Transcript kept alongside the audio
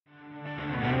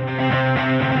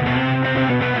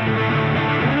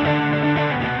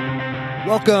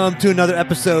Welcome to another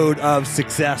episode of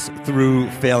Success Through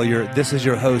Failure. This is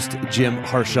your host, Jim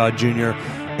Harshaw Jr.,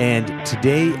 and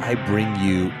today I bring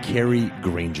you Kari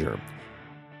Granger.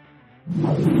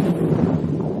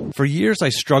 For years, I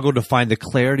struggled to find the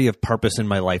clarity of purpose in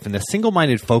my life and the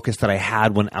single-minded focus that I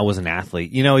had when I was an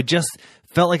athlete. It just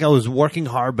felt like I was working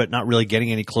hard, but not really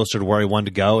getting any closer to where I wanted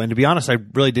to go. And to be honest, I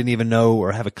really didn't even know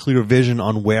or have a clear vision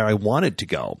on where I wanted to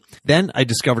go. Then I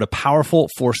discovered a powerful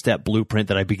 4-step blueprint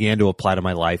that I began to apply to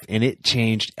my life, and it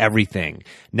changed everything.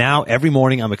 Now, every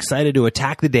morning, I'm excited to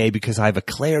attack the day because I have a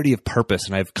clarity of purpose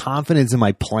and I have confidence in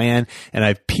my plan and I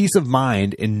have peace of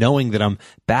mind in knowing that I'm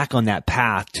back on that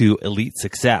path to elite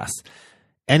success.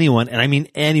 Anyone, and I mean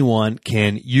anyone,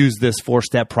 can use this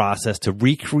 4-step process to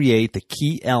recreate the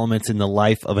key elements in the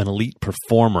life of an elite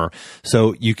performer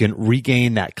so you can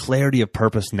regain that clarity of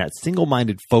purpose and that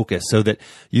single-minded focus so that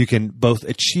you can both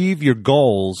achieve your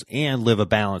goals and live a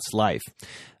balanced life.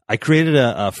 I created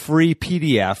a free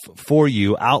PDF for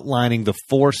you outlining the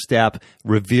 4-step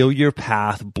Reveal Your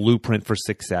Path Blueprint for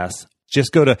Success.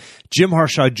 Just go to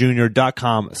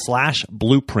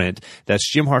jimharshawjr.com/blueprint.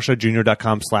 That's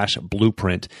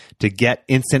jimharshawjr.com/blueprint to get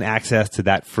instant access to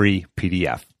that free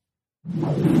PDF.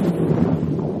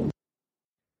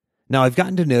 Now, I've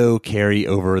gotten to know Kari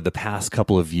over the past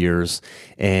couple of years,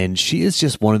 and she is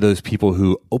just one of those people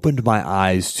who opened my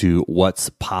eyes to what's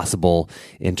possible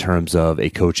in terms of a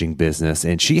coaching business.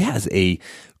 And she has a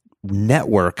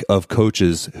network of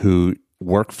coaches who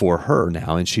work for her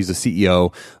now, and she's a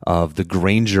CEO of the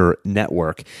Granger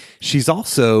network. She's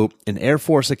also an Air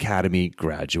Force Academy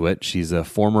graduate. She's a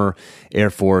former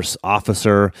Air Force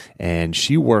officer, and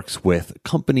she works with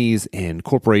companies and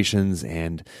corporations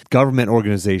and government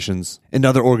organizations and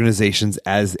other organizations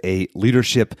as a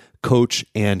leadership coach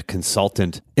and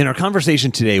consultant. In our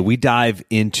conversation today, we dive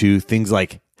into things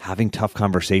like having tough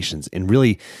conversations and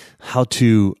really how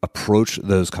to approach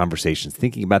those conversations,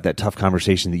 thinking about that tough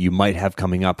conversation that you might have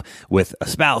coming up with a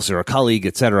spouse or a colleague,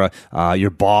 et cetera, your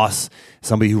boss,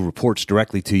 somebody who reports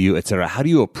directly to you, et cetera. How do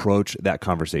you approach that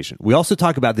conversation? We also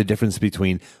talk about the difference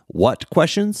between what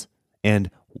questions and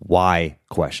why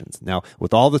questions. Now,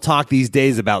 with all the talk these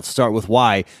days about start with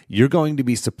why, you're going to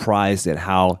be surprised at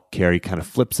how Kari kind of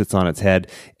flips it on its head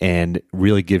and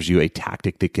really gives you a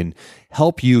tactic that can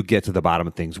help you get to the bottom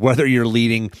of things. Whether you're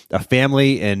leading a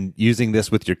family and using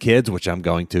this with your kids, which I'm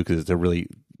going to because it's a really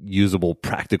usable,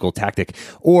 practical tactic,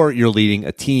 or you're leading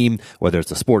a team, whether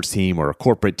it's a sports team or a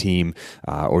corporate team,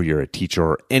 or you're a teacher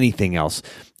or anything else.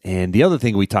 And the other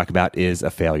thing we talk about is a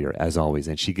failure, as always.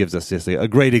 And she gives us just a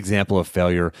great example of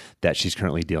failure that she's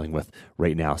currently dealing with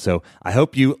right now. So I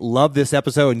hope you love this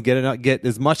episode and get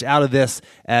as much out of this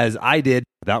as I did.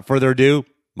 Without further ado,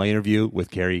 my interview with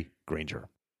Kari Granger.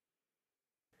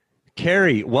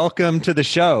 Kari, welcome to the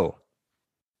show.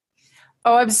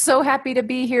 Oh, I'm so happy to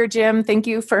be here, Jim. Thank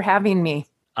you for having me.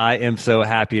 I am so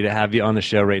happy to have you on the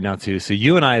show right now, too. So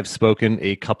you and I have spoken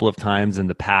a couple of times in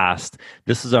the past.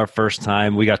 This is our first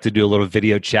time. We got to do a little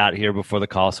video chat here before the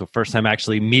call. So first time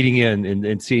actually meeting you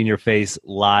and seeing your face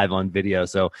live on video.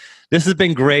 So this has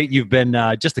been great. You've been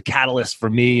just a catalyst for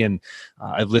me. And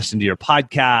I've listened to your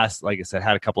podcast. Like I said,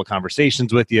 had a couple of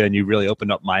conversations with you, and you really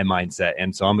opened up my mindset.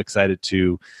 And so I'm excited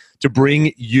to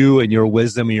bring you and your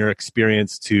wisdom and your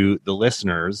experience to the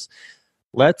listeners.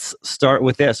 Let's start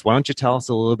with this. Why don't you tell us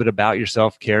a little bit about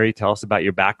yourself, Kari? Tell us about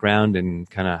your background and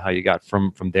kind of how you got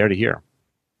from there to here.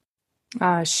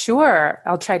 Sure.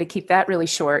 I'll try to keep that really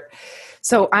short.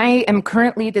 So I am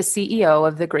currently the CEO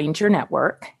of the Granger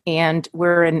network, and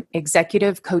we're an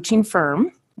executive coaching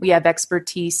firm. We have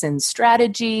expertise in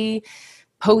strategy,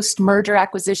 post-merger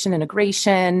acquisition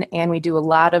integration, and we do a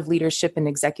lot of leadership and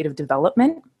executive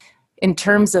development. In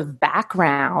terms of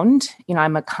background,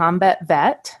 I'm a combat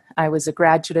vet. I was a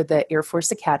graduate of the Air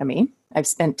Force Academy. I've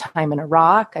spent time in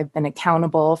Iraq. I've been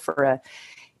accountable for an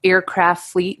aircraft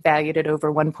fleet valued at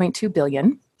over $1.2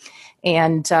 billion.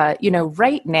 And,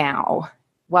 right now,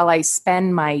 while I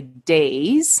spend my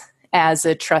days as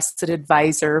a trusted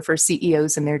advisor for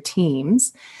CEOs and their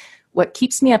teams, what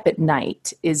keeps me up at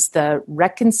night is the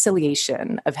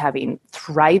reconciliation of having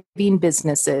thriving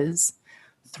businesses,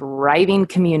 thriving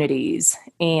communities,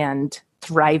 and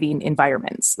thriving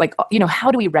environments. How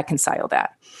do we reconcile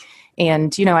that?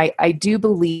 And, I do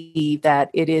believe that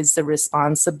it is the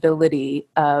responsibility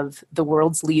of the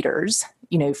world's leaders,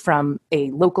 from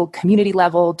a local community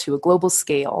level to a global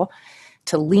scale,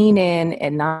 to lean in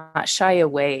and not shy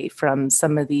away from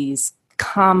some of these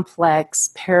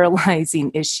complex, paralyzing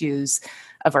issues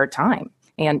of our time.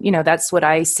 And, that's what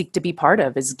I seek to be part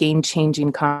of, is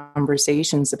game-changing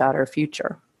conversations about our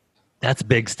future. That's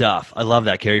big stuff. I love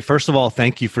that, Kari. First of all,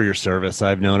 thank you for your service.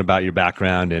 I've known about your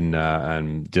background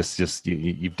and just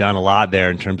you've done a lot there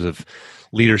in terms of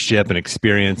leadership and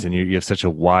experience, and you have such a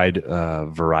wide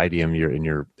variety in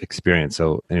your experience.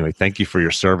 So anyway, thank you for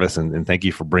your service and thank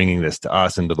you for bringing this to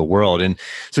us into the world. And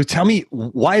so tell me,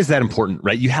 why is that important,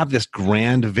 right? You have this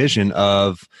grand vision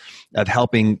of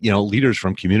helping, leaders,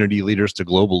 from community leaders to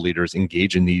global leaders,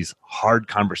 engage in these hard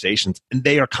conversations, and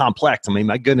they are complex. I mean,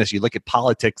 my goodness, you look at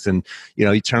politics and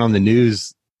you turn on the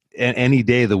news any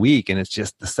day of the week, and it's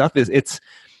just the stuff it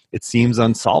seems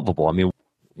unsolvable. I mean,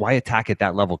 why attack at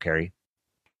that level, Kari?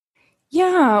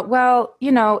 Yeah, well,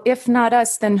 if not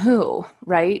us, then who,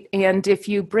 right? And if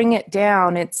you bring it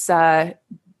down, it's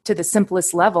to the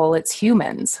simplest level, it's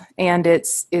humans, and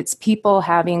it's people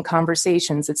having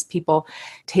conversations, it's people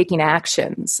taking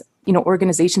actions.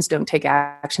 Organizations don't take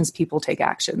actions, people take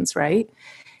actions, right?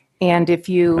 And if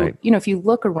you, Right. If you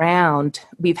look around,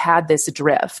 we've had this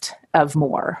drift of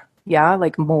more. Yeah,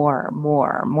 like more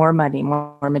money,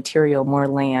 more material, more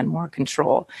land, more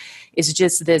control. It's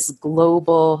just this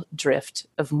global drift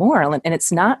of more. And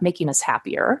it's not making us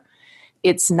happier.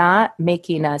 It's not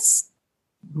making us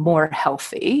more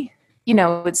healthy.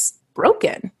 It's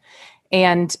broken.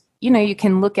 And, you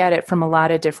can look at it from a lot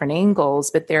of different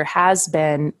angles, but there has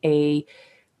been a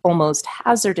almost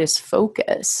hazardous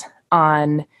focus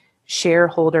on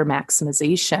shareholder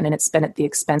maximization, and it's been at the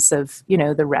expense of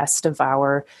the rest of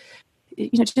our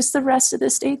just the rest of the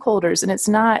stakeholders. And it's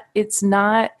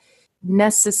not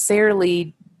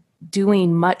necessarily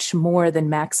doing much more than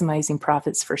maximizing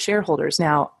profits for shareholders.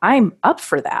 Now, I'm up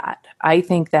for that. I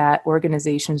think that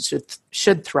organizations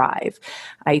should thrive.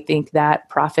 I think that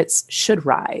profits should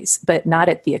rise, but not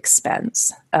at the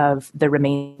expense of the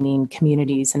remaining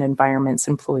communities and environments,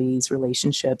 employees,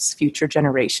 relationships, future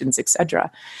generations, etc.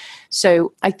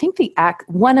 So I think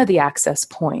one of the access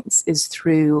points is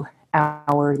through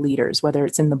our leaders, whether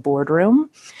it's in the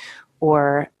boardroom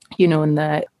or, in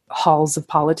the halls of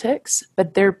politics,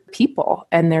 but they're people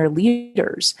and they're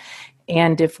leaders.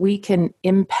 And if we can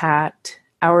impact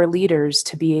our leaders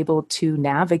to be able to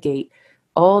navigate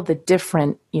all the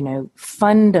different,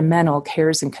 fundamental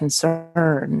cares and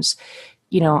concerns,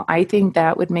 I think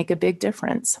that would make a big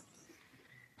difference.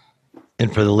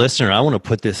 And for the listener, I want to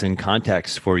put this in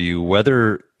context for you,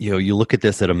 whether, you look at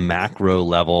this at a macro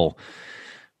level,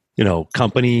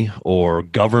 company or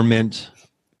government,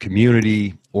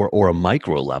 community, or a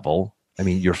micro level. I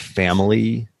mean, your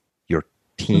family, your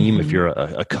team, if you're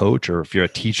a coach or if you're a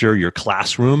teacher, your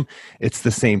classroom, it's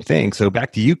the same thing. So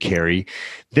back to you, Kari,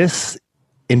 this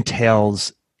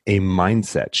entails a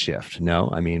mindset shift. No,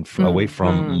 I mean, away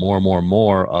from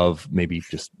more of maybe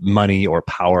just money or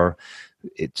power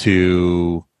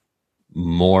to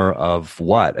more of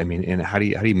what? I mean, and how do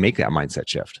you make that mindset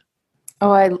shift?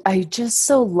 Oh, I just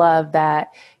so love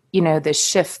that, the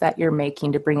shift that you're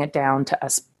making to bring it down to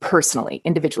us personally,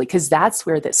 individually, because that's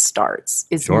where this starts,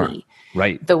 is Sure. me.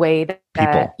 Right. The way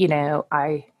that,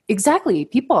 People. Exactly,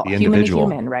 people, The human to individual.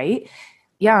 human, right?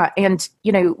 Yeah. And,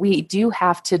 we do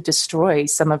have to destroy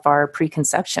some of our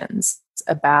preconceptions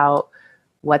about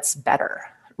what's better,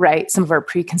 right? Some of our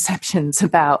preconceptions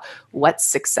about what's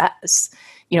success.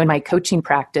 In my coaching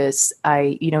practice,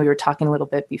 we were talking a little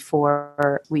bit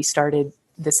before we started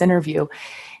this interview,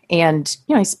 and,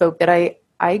 I spoke that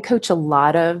I coach a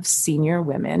lot of senior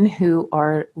women who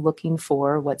are looking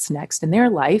for what's next in their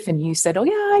life. And you said, oh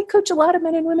yeah, I coach a lot of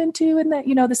men and women too. And that,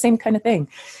 the same kind of thing.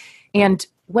 And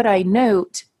what I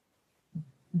note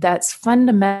that's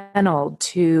fundamental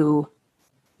to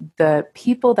the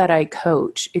people that I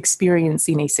coach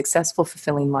experiencing a successful,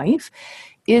 fulfilling life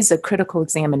is a critical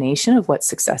examination of what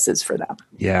success is for them.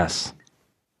 Yes.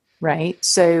 Right?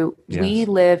 So we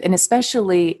live, and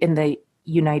especially in the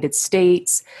United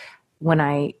States, when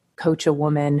I coach a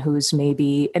woman who's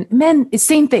maybe, and men,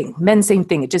 same thing,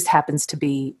 it just happens to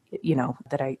be,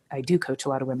 that I do coach a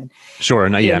lot of women. Sure.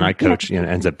 And I coach,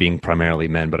 ends up being primarily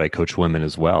men, but I coach women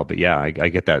as well. But yeah, I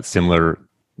get that similar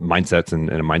mindsets and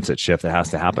a mindset shift that has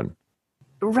to happen.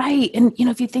 Right. And,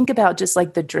 if you think about just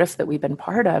like the drift that we've been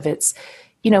part of, it's,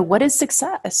 what is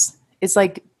success? It's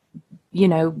like,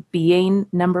 being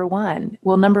number one.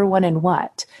 Well, number one in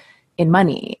what? In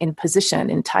money, in position,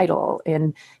 in title,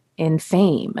 in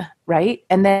fame, right?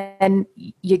 And then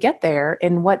you get there,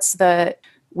 and the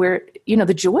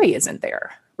joy isn't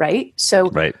there, right? So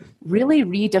Right. really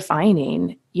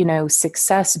redefining,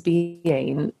 success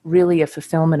being really a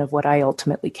fulfillment of what I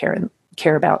ultimately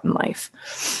care about in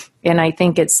life. And I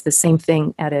think it's the same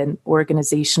thing at an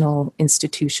organizational,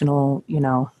 institutional,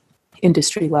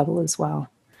 industry level as well.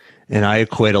 And I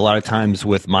equate a lot of times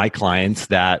with my clients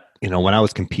that when I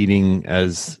was competing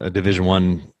as a Division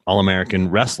I All-American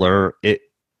wrestler, it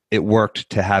worked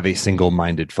to have a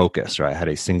single-minded focus, right? I had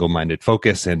a single-minded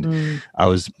focus, and I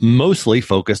was mostly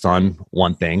focused on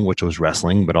one thing, which was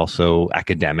wrestling, but also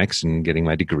academics and getting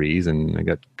my degrees, and I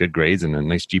got good grades and a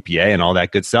nice GPA and all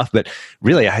that good stuff. But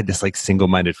really, I had this like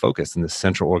single-minded focus and this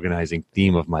central organizing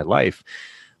theme of my life.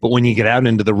 But when you get out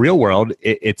into the real world,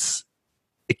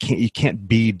 you can't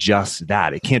be just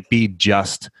that. It can't be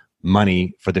just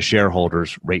money for the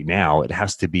shareholders right now. It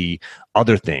has to be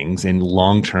other things and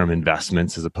long-term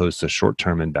investments as opposed to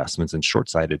short-term investments and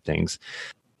short-sighted things.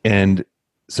 And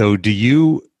so do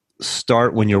you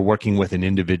start when you're working with an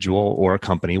individual or a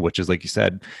company, which is, like you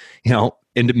said,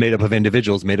 made up of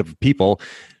individuals, made up of people?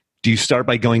 Do you start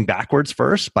by going backwards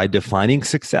first, by defining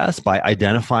success, by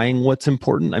identifying what's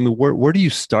important? I mean, where do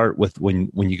you start with when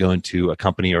you go into a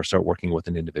company or start working with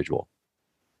an individual?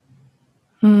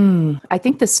 I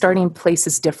think the starting place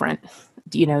is different,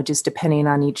 just depending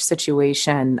on each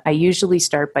situation. I usually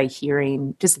start by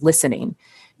just listening,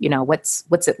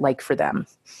 what's it like for them.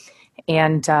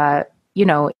 And,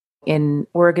 in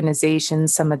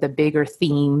organizations, some of the bigger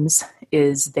themes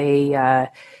is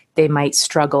they might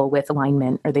struggle with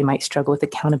alignment, or they might struggle with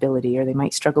accountability, or they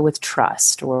might struggle with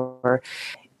trust, or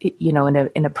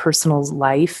in a personal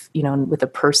life, with a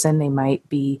person, they might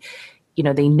be,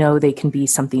 they know they can be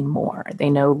something more. They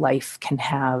know life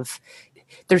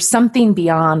there's something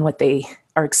beyond what they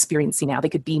are experiencing now. They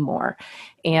could be more.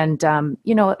 And,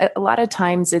 a lot of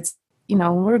times it's,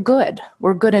 we're good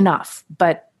enough,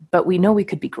 but we know we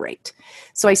could be great.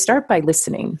 So I start by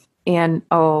listening, and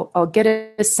I'll get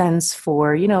a sense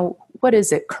for, what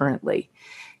is it currently,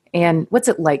 and what's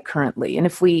it like currently? And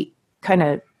if we kind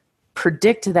of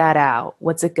predict that out,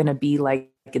 what's it going to be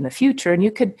like in the future? And you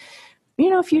could,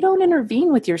 if you don't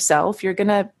intervene with yourself, you're going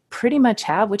to pretty much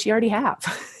have what you already have.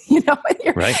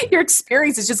 Right. Your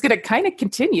experience is just going to kind of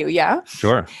continue. Yeah.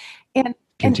 Sure. And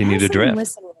continue to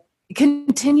drift.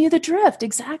 Continue the drift.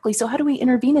 Exactly. So how do we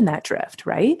intervene in that drift?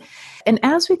 Right. And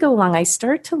as we go along, I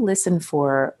start to listen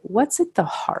for what's at the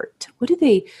heart. What do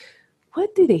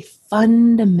they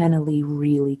fundamentally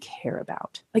really care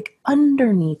about? Like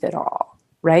underneath it all.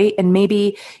 Right. And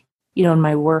maybe, in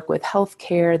my work with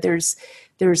healthcare,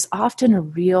 there's often a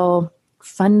real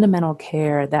fundamental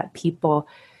care that people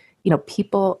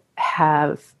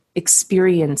have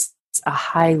experienced a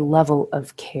high level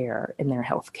of care in their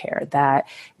healthcare,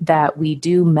 that we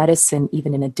do medicine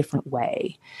even in a different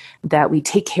way, that we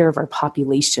take care of our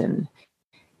population,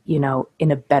 in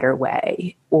a better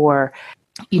way, or,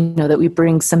 that we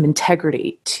bring some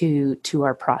integrity to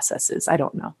our processes. I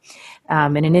don't know.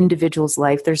 In an individual's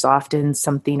life, there's often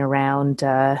something around,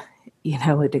 an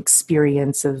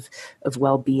experience of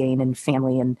well-being and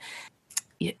family. And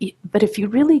but if you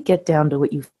really get down to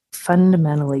what you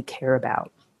fundamentally care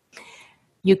about,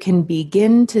 you can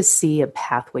begin to see a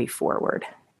pathway forward.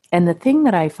 And the thing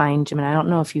that I find, Jim, and I don't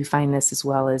know if you find this as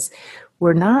well, is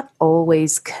we're not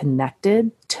always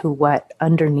connected to what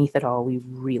underneath it all we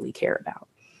really care about.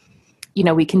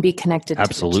 We can be connected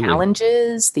Absolutely. to the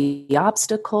challenges, the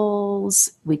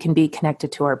obstacles. We can be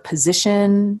connected to our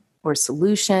position or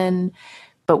solution,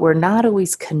 but we're not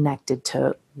always connected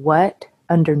to what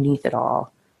underneath it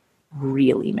all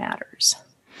really matters.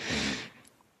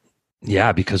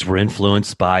 Yeah, because we're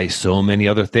influenced by so many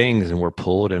other things, and we're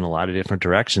pulled in a lot of different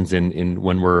directions. And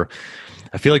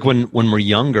I feel like when we're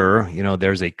younger,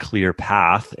 there's a clear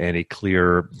path and a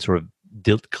clear sort of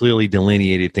clearly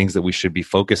delineated things that we should be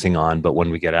focusing on. But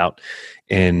when we get out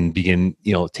and begin,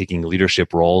 taking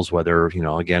leadership roles, whether,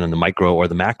 again, in the micro or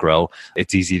the macro,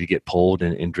 it's easy to get pulled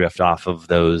and drift off of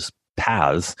those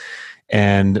paths.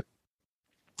 And,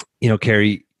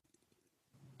 Kari,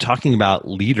 talking about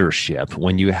leadership,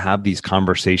 when you have these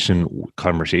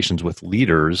conversations with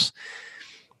leaders,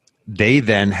 they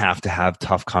then have to have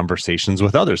tough conversations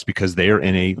with others because they are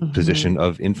in a position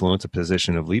of influence, a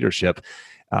position of leadership.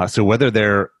 So whether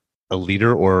they're a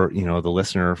leader or, the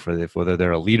listener, whether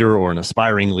they're a leader or an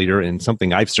aspiring leader, and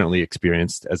something I've certainly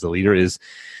experienced as a leader is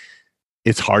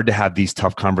it's hard to have these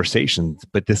tough conversations,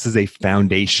 but this is a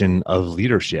foundation of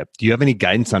leadership. Do you have any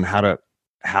guidance on how to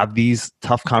have these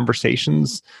tough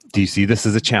conversations? Do you see this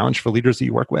as a challenge for leaders that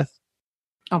you work with?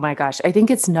 Oh my gosh, I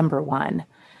think it's number one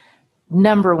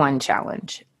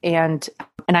challenge. And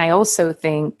I also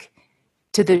think,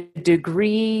 to the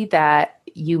degree that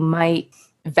you might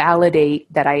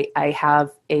validate that I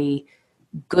have a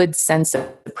good sense of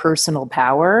personal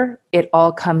power, it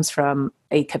all comes from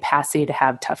a capacity to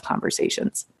have tough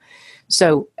conversations.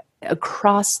 So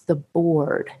across the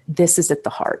board, this is at the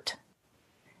heart.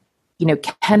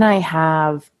 can I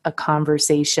have a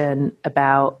conversation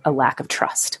about a lack of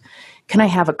trust? Can I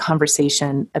have a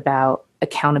conversation about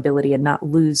accountability and not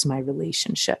lose my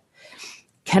relationship?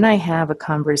 Can I have a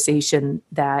conversation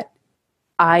that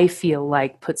I feel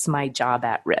like puts my job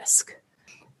at risk?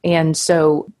 And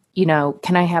so,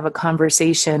 can I have a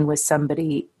conversation with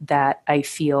somebody that I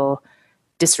feel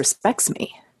disrespects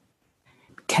me?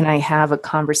 Can I have a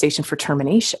conversation for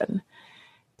termination?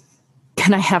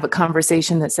 Can I have a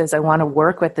conversation that says, I want to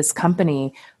work with this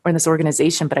company or in this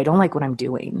organization, but I don't like what I'm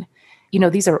doing?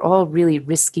 These are all really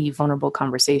risky, vulnerable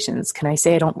conversations. Can I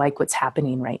say I don't like what's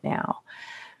happening right now?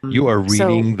 You are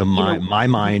reading my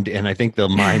mind, and I think the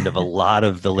mind of a lot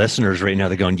of the listeners right now.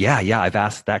 They're going, yeah, I've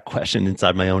asked that question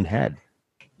inside my own head.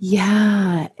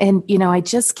 Yeah. And, I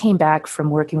just came back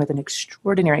from working with an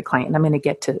extraordinary client, and I'm going to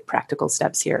get to practical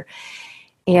steps here.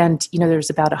 And, there's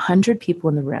about 100 people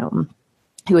in the room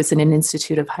who was in an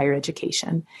institute of higher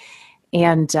education.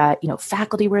 And,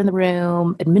 faculty were in the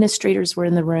room, administrators were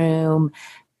in the room.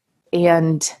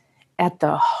 And at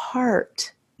the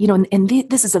heart,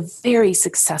 this is a very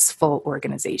successful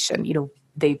organization.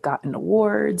 They've gotten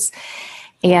awards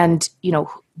and,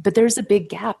 but there's a big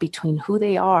gap between who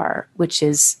they are, which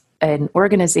is an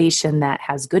organization that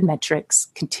has good metrics,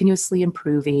 continuously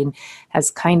improving, has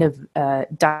kind of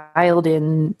dialed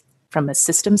in from a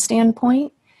system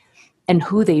standpoint, and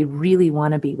who they really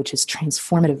want to be, which is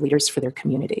transformative leaders for their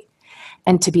community.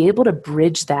 And to be able to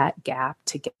bridge that gap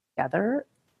together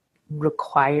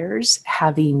requires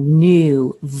having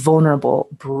new, vulnerable,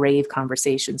 brave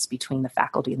conversations between the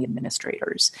faculty and the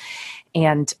administrators.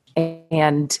 And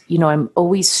I'm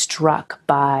always struck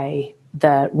by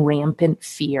the rampant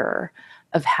fear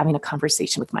of having a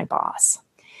conversation with my boss.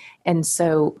 And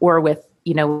so, or with,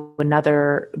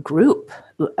 another group,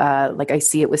 like I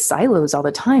see it with silos all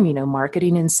the time,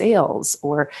 marketing and sales,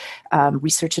 or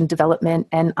research and development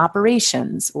and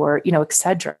operations, or, et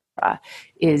cetera,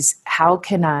 is how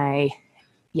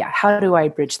do I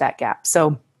bridge that gap?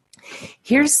 So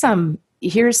here's some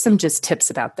just tips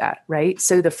about that, right?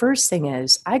 So the first thing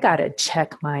is I got to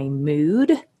check my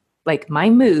mood,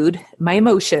 my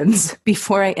emotions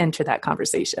before I enter that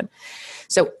conversation.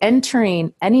 So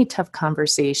entering any tough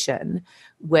conversation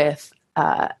with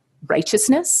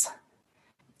righteousness,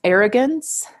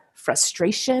 arrogance,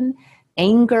 frustration,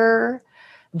 anger,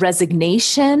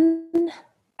 resignation,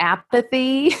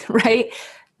 apathy, right,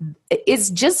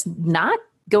 is just not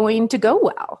going to go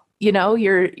well.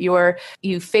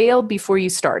 You failed before you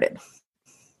started.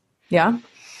 Yeah.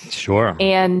 Sure.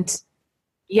 And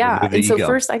so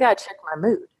first I got to check my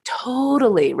mood.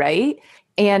 Totally. Right.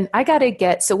 And I got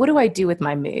to so what do I do with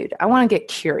my mood? I want to get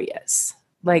curious.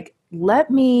 Let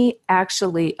me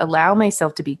actually allow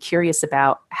myself to be curious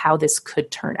about how this could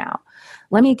turn out.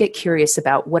 Let me get curious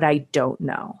about what I don't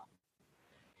know.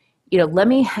 Let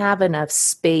me have enough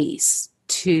space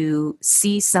to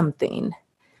see something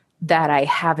that I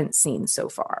haven't seen so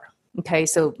far. Okay.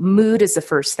 So mood is the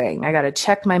first thing. I got to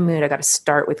check my mood. I got to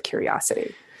start with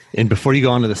curiosity. And before you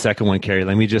go on to the second one, Kari,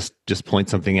 let me just point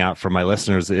something out for my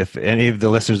listeners. If any of the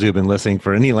listeners who have been listening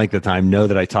for any length of time know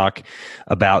that I talk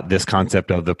about this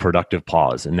concept of the productive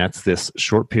pause, and that's this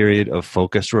short period of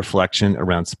focused reflection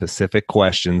around specific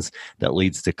questions that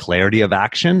leads to clarity of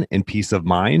action and peace of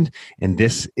mind. And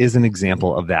this is an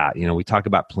example of that. We talk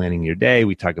about planning your day.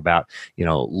 We talk about,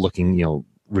 looking,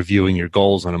 reviewing your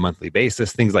goals on a monthly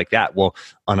basis, things like that. Well,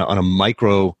 on a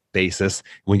micro basis,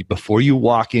 before you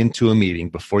walk into a meeting,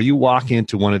 before you walk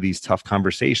into one of these tough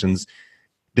conversations,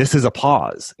 this is a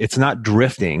pause. It's not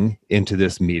drifting into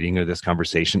this meeting or this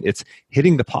conversation. It's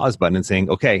hitting the pause button and saying,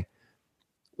 okay,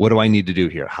 what do I need to do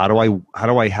here? How do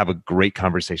I have a great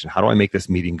conversation? How do I make this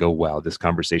meeting go well, this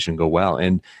conversation go well?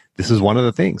 And this is one of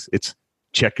the things. It's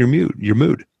check your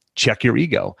mood, check your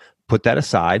ego. Put that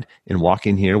aside and walk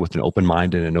in here with an open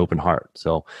mind and an open heart.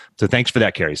 So thanks for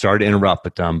that, Kari. Sorry to interrupt,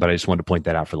 but I just wanted to point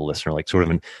that out for the listener, sort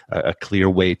of a clear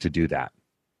way to do that.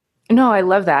 No, I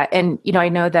love that. And, I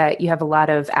know that you have a lot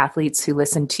of athletes who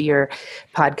listen to your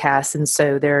podcast, and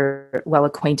so they're well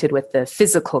acquainted with the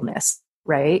physicalness,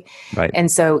 right? Right. And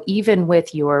so even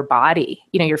with your body,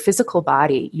 your physical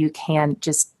body, you can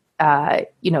just,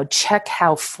 check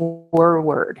how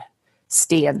forward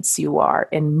stance you are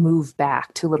and move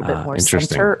back to a little bit more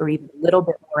center, or even a little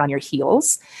bit more on your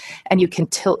heels, and you can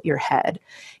tilt your head.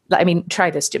 Try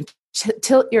this, Jim.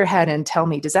 Tilt your head and tell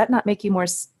me, does that not make you more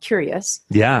curious?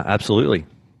 Yeah, absolutely.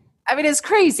 I mean, it's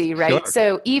crazy, right? Sure.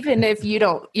 So even if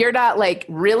you're not like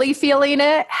really feeling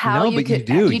it, how No, you but you could,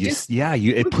 do. you just,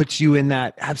 It puts you in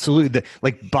that absolutely.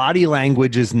 Like body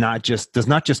language does not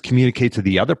just communicate to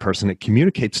the other person. It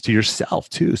communicates to yourself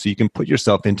too. So you can put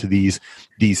yourself into these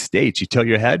states. You tilt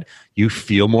your head, you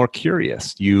feel more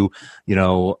curious.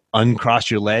 Uncross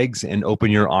your legs and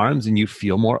open your arms, and you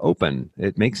feel more open.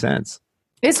 It makes sense.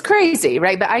 it's crazy,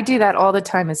 right? But I do that all the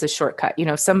time as a shortcut.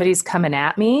 If somebody's coming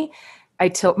at me, I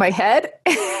tilt my head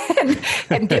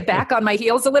and get back on my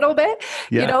heels a little bit,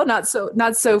 Yeah, not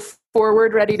so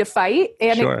forward, ready to fight.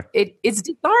 And sure. it's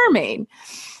disarming.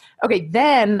 Okay,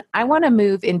 then I want to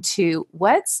move into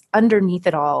what's underneath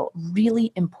it all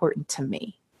really important to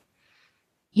me.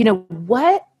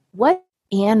 What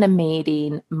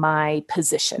animating my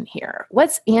position here?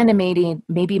 What's animating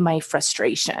maybe my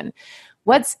frustration?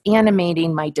 What's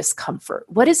animating my discomfort?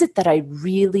 What is it that I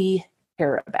really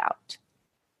care about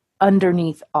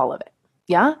underneath all of it?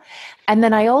 Yeah. And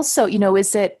then I also,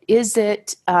 is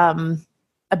it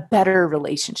a better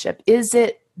relationship? Is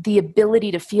it the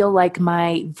ability to feel like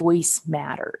my voice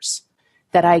matters,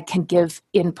 that I can give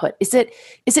input? Is it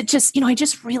just, I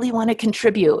just really want to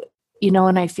contribute,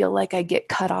 and I feel like I get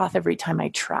cut off every time I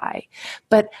try.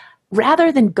 But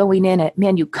rather than going in at,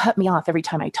 man, you cut me off every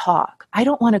time I talk, I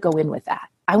don't want to go in with that.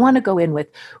 I want to go in with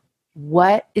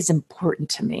what is important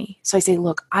to me. So I say,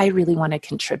 look, I really want to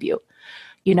contribute.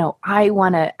 I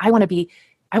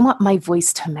want my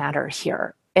voice to matter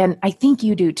here. And I think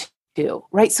you do too,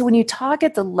 right? So when you talk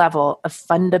at the level of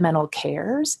fundamental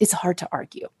cares, it's hard to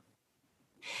argue.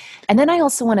 And then I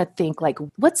also want to think like,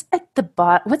 what's at the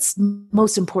bottom, what's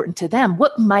most important to them?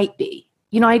 What might be?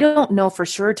 I don't know for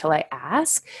sure till I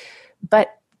ask,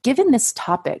 but given this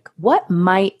topic, what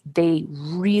might they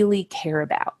really care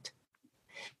about?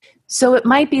 So it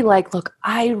might be like, look,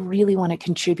 I really want to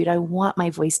contribute. I want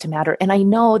my voice to matter. And I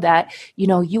know that,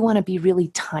 you want to be really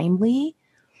timely.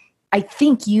 I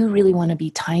think you really want to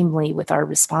be timely with our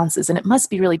responses. And it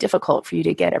must be really difficult for you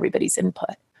to get everybody's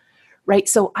input, right?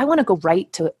 So I want to go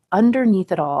right to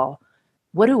underneath it all.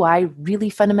 What do I really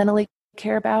fundamentally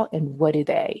care about? And what do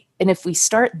they? And if we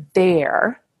start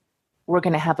there, we're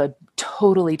going to have a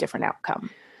totally different outcome.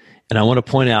 And I want to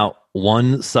point out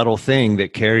one subtle thing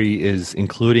that Kari is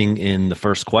including in the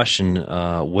first question.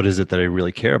 What is it that I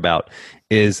really care about?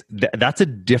 Is that's a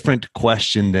different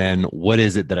question than what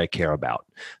is it that I care about?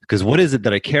 Because what is it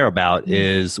that I care about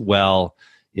is, winning,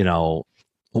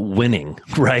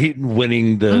 right?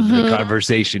 Winning the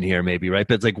conversation here, maybe, right?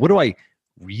 But it's like, what do I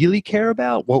really care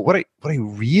about? What I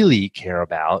really care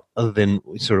about, other than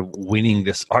sort of winning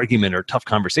this argument or tough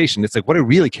conversation, it's like what I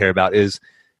really care about is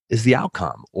the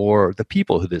outcome or the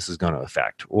people who this is going to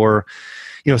affect, or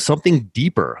something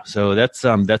deeper. So that's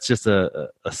just a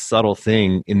subtle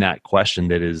thing in that question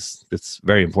that's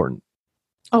very important.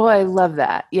 Oh, I love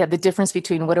that. Yeah, the difference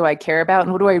between what do I care about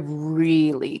and what do I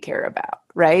really care about,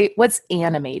 right? What's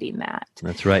animating that?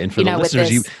 That's right. And for the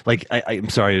listeners, I'm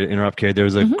sorry to interrupt, Kari. There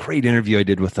was a great interview I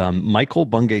did with Michael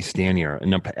Bungay Stanier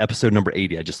in episode number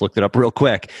 80. I just looked it up real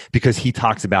quick because he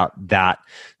talks about that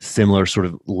similar sort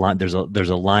of line. There's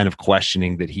a line of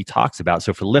questioning that he talks about.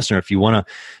 So for the listener, if you want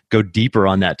to go deeper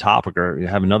on that topic or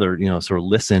have another, sort of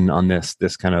listen on this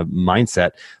kind of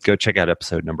mindset, go check out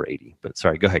episode number 80. But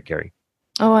sorry, go ahead, Kari.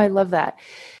 Oh, I love that.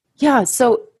 Yeah.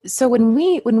 So when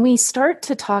we start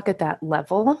to talk at that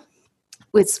level,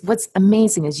 what's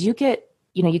amazing is you get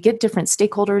different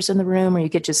stakeholders in the room, or you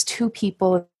get just two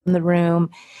people in the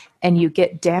room, and you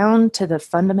get down to the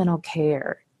fundamental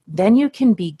care. Then you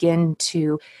can begin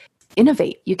to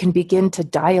innovate. You can begin to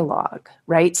dialogue,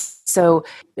 right? So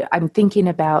I'm thinking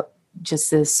about just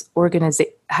this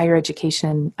higher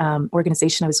education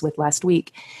organization I was with last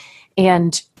week.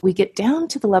 And we get down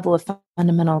to the level of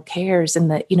fundamental cares, and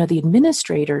the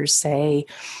administrators say,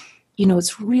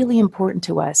 it's really important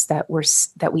to us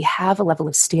that we have a level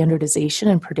of standardization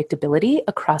and predictability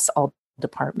across all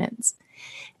departments.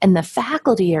 And the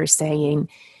faculty are saying,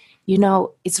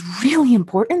 it's really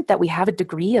important that we have a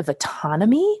degree of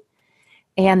autonomy,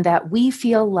 and that we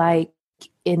feel like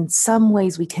in some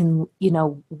ways we can,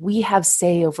 we have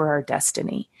say over our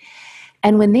destiny.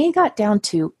 And when they got down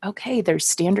to, okay, there's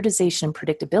standardization and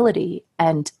predictability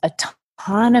and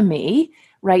autonomy,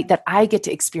 right, that I get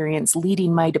to experience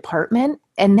leading my department,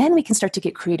 and then we can start to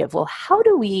get creative. Well,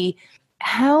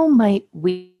 how might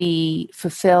we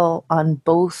fulfill on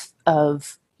both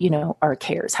of, our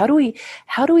cares? How do we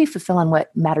fulfill on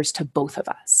what matters to both of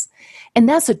us? And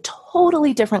that's a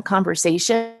totally different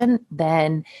conversation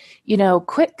than,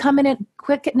 quit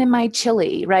getting in my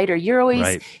chili, right? Or you're always,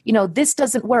 right. This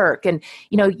doesn't work. And,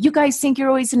 you guys think you're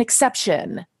always an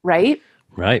exception, right?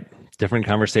 Right. different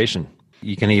conversation.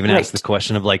 You can even ask the Right.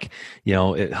 question of like,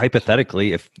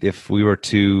 hypothetically, if we were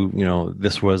to,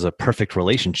 this was a perfect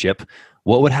relationship,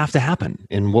 what would have to happen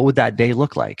and what would that day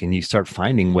look like? And you start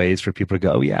finding ways for people to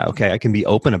go, oh, yeah, okay, I can be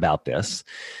open about this,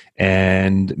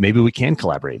 and maybe we can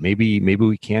collaborate. Maybe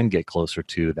we can get closer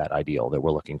to that ideal that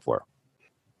we're looking for.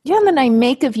 Yeah, and then I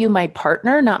make of you my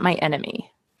partner, not my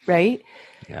enemy, right?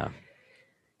 Yeah.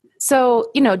 So,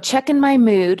 checking my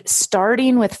mood,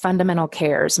 starting with fundamental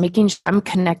cares, making sure I'm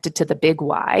connected to the big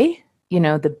why,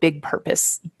 the big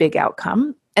purpose, big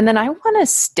outcome. And then I want to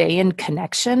stay in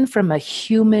connection from a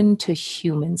human to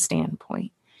human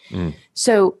standpoint. Mm.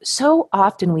 So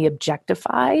often we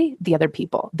objectify the other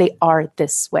people. They are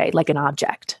this way, like an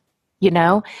object,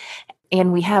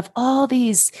 and we have all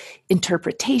these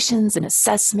interpretations and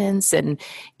assessments and,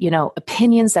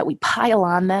 opinions that we pile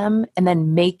on them and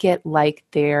then make it like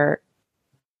they're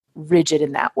rigid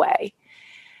in that way.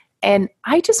 And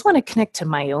I just want to connect to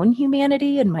my own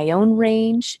humanity and my own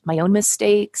range, my own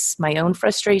mistakes, my own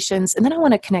frustrations. And then I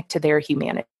want to connect to their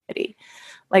humanity.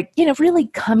 Like, really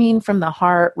coming from the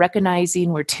heart,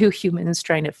 recognizing we're two humans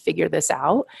trying to figure this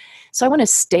out. So I want to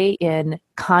stay in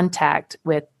contact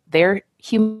with their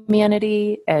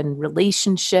humanity and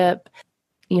relationship,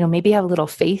 maybe have a little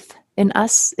faith in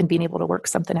us and being able to work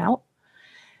something out.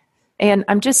 And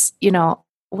I'm just,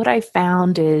 what I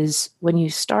found is when you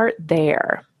start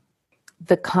there,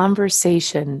 the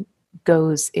conversation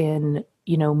goes in,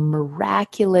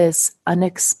 miraculous,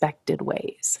 unexpected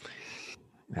ways.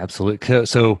 Absolutely.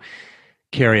 So,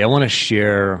 Kari, I want to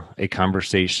share a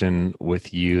conversation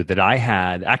with you that I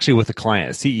had actually with a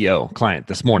client, a CEO client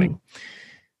this morning. Mm-hmm.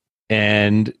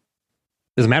 And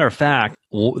as a matter of fact,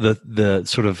 the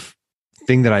sort of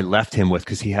thing that I left him with,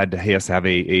 because he has to have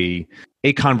a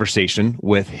conversation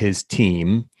with his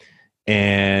team,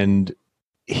 and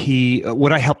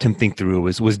what I helped him think through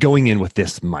was going in with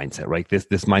this mindset, right? This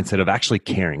mindset of actually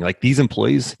caring, like these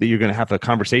employees that you're going to have a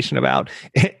conversation about.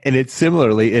 And it's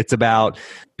about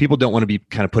people don't want to be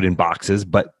kind of put in boxes,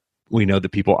 but we know that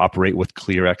people operate with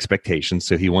clear expectations.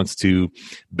 So he wants to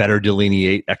better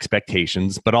delineate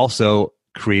expectations, but also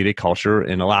create a culture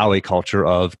and allow a culture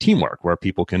of teamwork where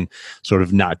people can sort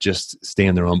of not just stay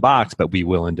in their own box, but be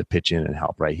willing to pitch in and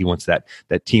help, right? He wants that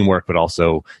teamwork, but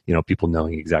also, people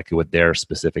knowing exactly what their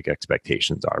specific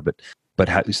expectations are.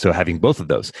 So having both of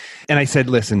those. And I said,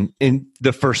 listen, in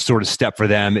the first sort of step for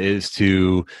them is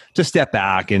to step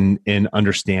back and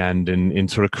understand and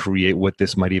sort of create what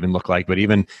this might even look like. But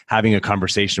even having a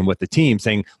conversation with the team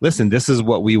saying, listen, this is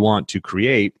what we want to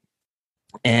create.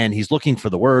 And he's looking for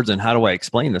the words and how do I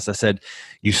explain this? I said,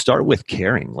 you start with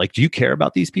caring. Like, do you care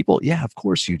about these people? Yeah, of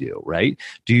course you do, right?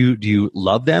 Do you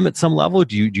love them at some level?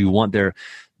 Do you want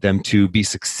them to be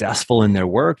successful in their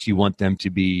work? Do you want them to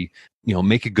be,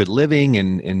 make a good living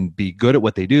and be good at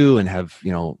what they do and have,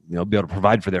 be able to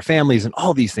provide for their families and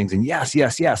all these things? And yes.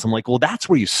 I'm like, well, that's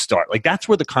where you start. Like, that's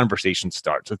where the conversation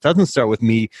starts. It doesn't start with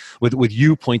me, with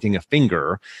you pointing a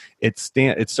finger. It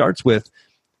starts with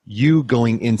you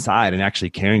going inside and actually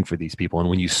caring for these people. And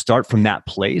when you start from that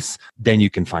place, then you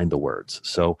can find the words.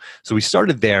 So we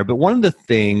started there. But one of the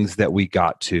things that we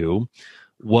got to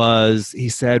was, he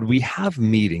said, we have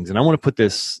meetings. And I want to put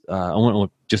this, I want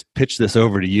to just pitch this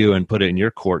over to you and put it in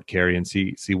your court, Kari, and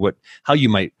see how you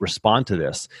might respond to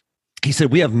this. He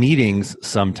said, we have meetings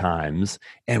sometimes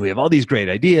and we have all these great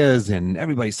ideas and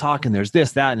everybody's talking, there's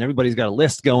this, that, and everybody's got a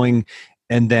list going.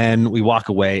 And then we walk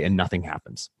away and nothing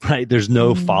happens, right? There's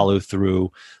no follow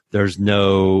through. There's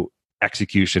no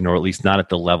execution, or at least not at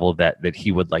the level that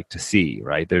he would like to see,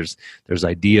 right? There's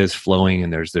ideas flowing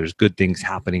and there's good things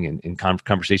happening in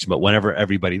conversation. But whenever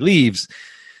everybody leaves,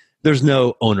 there's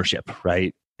no ownership,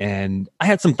 right? And I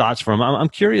had some thoughts from him. I'm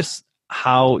curious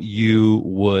how you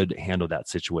would handle that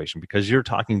situation, because you're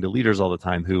talking to leaders all the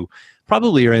time who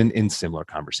probably are in similar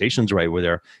conversations, right? Where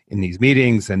they're in these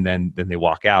meetings and then they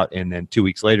walk out, and then 2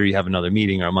 weeks later you have another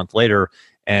meeting, or a month later,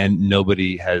 and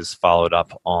nobody has followed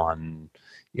up on,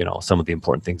 some of the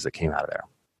important things that came out of there.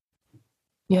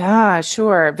 Yeah,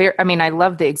 sure. I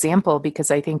love the example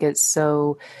because I think it's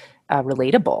so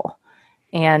relatable.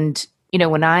 And,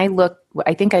 when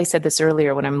I think I said this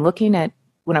earlier, when I'm working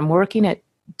at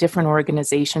different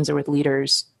organizations or with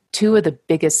leaders, two of the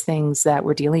biggest things that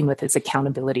we're dealing with is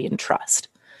accountability and trust.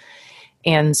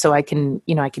 And so I can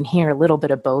hear a little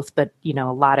bit of both, but, a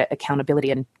lot of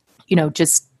accountability. And,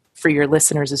 just for your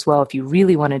listeners as well, if you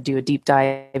really want to do a deep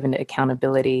dive into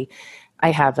accountability, I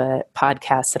have a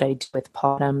podcast that I do with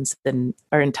Paul Adams, and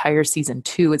our entire season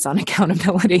 2 is on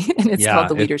accountability, and it's called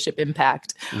The Leadership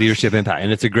Impact. Leadership Impact.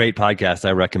 And it's a great podcast.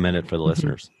 I recommend it for the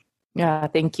listeners. Yeah,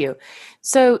 thank you.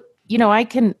 So,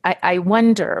 I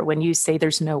wonder when you say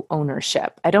there's no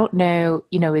ownership. I don't know,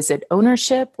 is it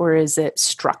ownership or is it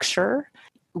structure?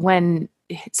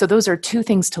 So those are two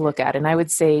things to look at. And I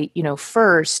would say,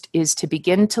 first is to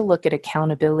begin to look at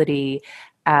accountability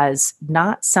as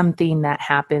not something that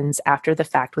happens after the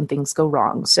fact when things go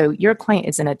wrong. So your client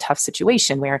is in a tough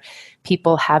situation where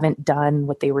people haven't done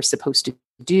what they were supposed to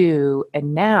do.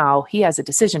 And now he has a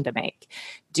decision to make.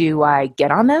 Do I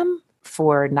get on them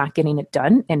for not getting it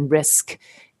done and risk,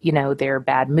 their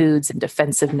bad moods and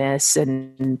defensiveness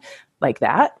and like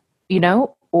that,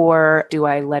 or do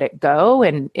I let it go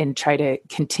and try to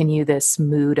continue this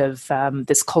mood of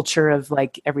this culture of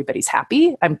like everybody's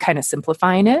happy? I'm kind of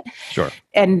simplifying it. Sure.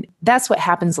 And that's what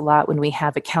happens a lot when we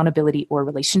have accountability or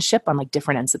relationship on like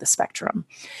different ends of the spectrum.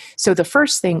 So the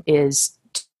first thing is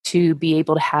to be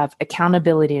able to have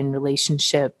accountability and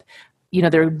relationship.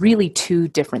 There are really two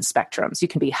different spectrums. You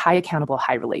can be high accountable,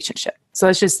 high relationship. So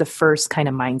that's just the first kind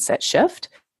of mindset shift.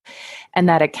 And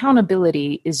that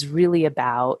accountability is really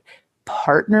about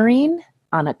partnering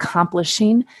on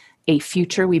accomplishing a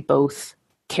future we both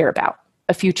care about,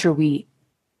 a future we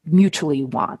mutually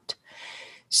want.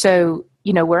 So,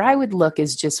 where I would look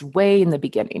is just way in the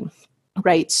beginning,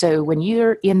 right? So when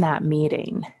you're in that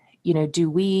meeting,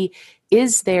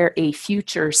 is there a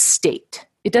future state?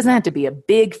 It doesn't have to be a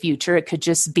big future. It could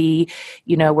just be,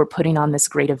 we're putting on this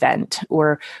great event,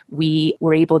 or we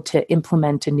were able to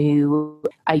implement a new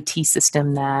IT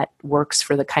system that works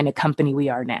for the kind of company we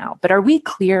are now. But are we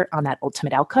clear on that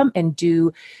ultimate outcome? And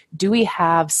do we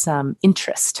have some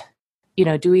interest?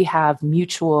 Do we have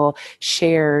mutual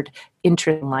shared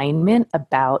interest alignment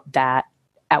about that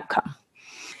outcome?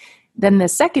 Then the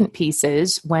second piece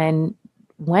is when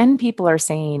people are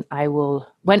saying,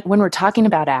 when we're talking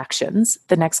about actions,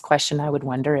 the next question I would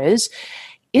wonder is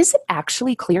it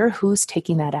actually clear who's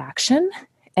taking that action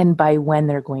and by when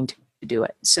they're going to do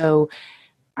it? So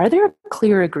are there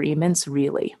clear agreements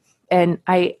really? And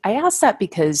I ask that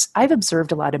because I've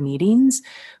observed a lot of meetings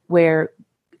where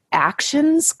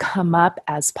actions come up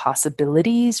as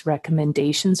possibilities,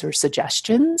 recommendations, or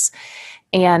suggestions,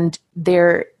 and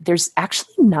there's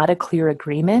actually not a clear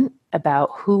agreement about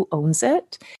who owns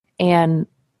it and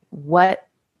what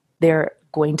they're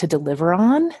going to deliver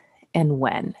on and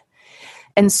when.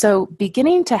 And so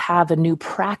beginning to have a new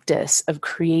practice of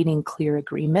creating clear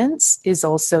agreements is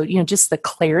also, just the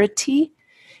clarity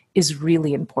is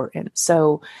really important.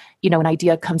 So, an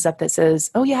idea comes up that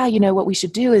says, oh yeah, what we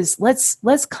should do is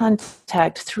let's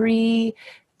contact 3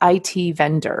 IT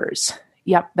vendors.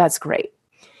 Yep, that's great.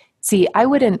 See, I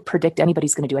wouldn't predict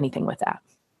anybody's going to do anything with that.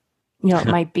 It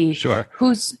might be, sure.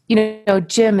 Who's,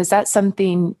 Jim, is that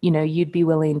something, you'd be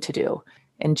willing to do?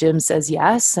 And Jim says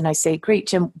yes. And I say, great,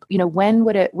 Jim, when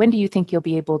do you think you'll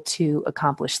be able to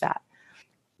accomplish that?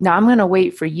 Now I'm going to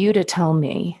wait for you to tell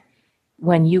me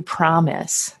when you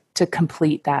promise to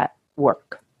complete that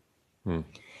work. And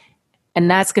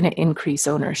that's going to increase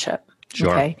ownership. Sure.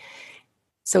 Okay.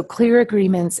 So clear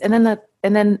agreements. And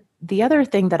then the other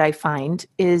thing that I find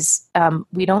is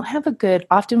we don't have a good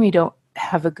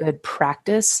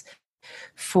practice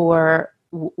for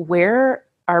where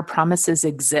our promises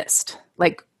exist.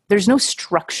 Like there's no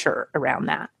structure around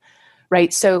that,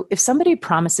 right? So if somebody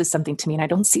promises something to me and I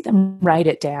don't see them write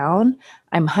it down,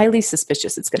 I'm highly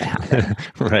suspicious it's going to happen.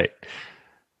 Right.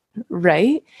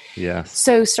 Right? Yes.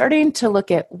 So starting to look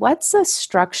at what's a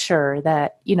structure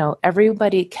that,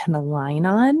 everybody can align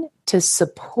on to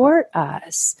support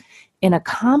us in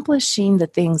accomplishing the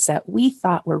things that we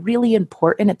thought were really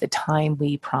important at the time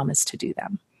we promised to do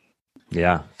them.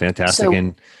 Yeah, fantastic.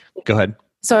 And go ahead.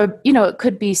 So, it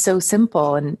could be so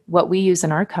simple. And what we use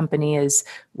in our company is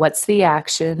what's the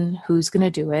action, who's going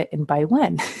to do it, and by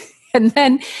when. And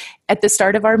then at the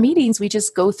start of our meetings, we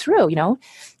just go through,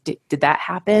 did that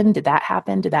happen? Did that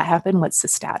happen? Did that happen? What's the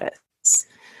status?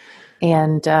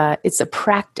 And it's a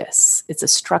practice. It's a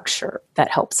structure that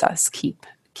helps us keep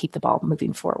the ball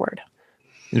moving forward.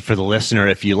 And for the listener,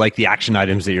 if you like the action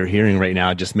items that you're hearing right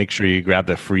now, just make sure you grab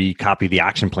the free copy of the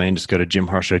action plan. Just go to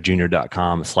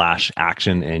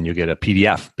jimharshawjr.com/action and you'll get a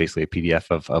PDF, basically a PDF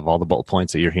of all the bullet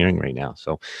points that you're hearing right now.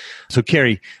 So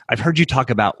Kari, I've heard you talk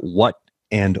about what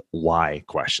and why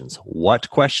questions. What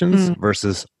questions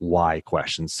versus why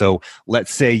questions. So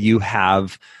let's say you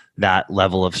have that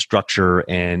level of structure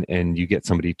and you get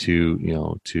somebody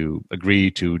to agree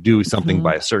to do something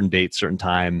by a certain date, certain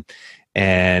time,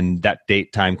 and that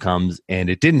date time comes and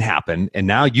it didn't happen. And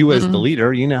now you as the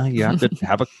leader, you have to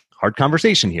have a hard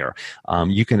conversation here.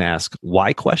 You can ask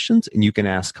why questions and you can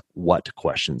ask what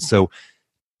questions. So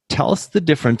tell us the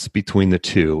difference between the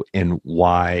two and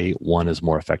why one is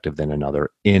more effective than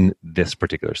another in this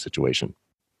particular situation.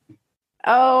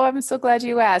 Oh, I'm so glad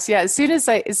you asked. Yeah, as soon as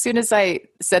I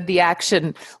said the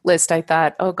action list, I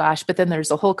thought, oh gosh, but then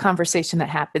there's a whole conversation that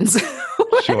happens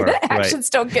when Sure. the Right. actions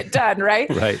don't get done, right?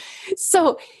 Right.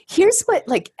 So here's what,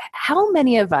 like, how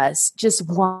many of us just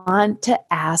want to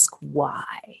ask why?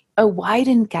 Oh, why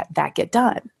didn't that get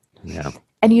done? Yeah.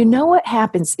 And you know what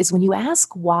happens is when you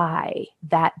ask why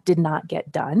that did not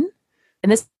get done,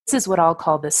 and this is what I'll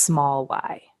call the small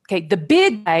why. Okay, the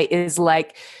big why is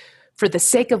like, for the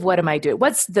sake of what am I doing?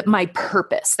 What's my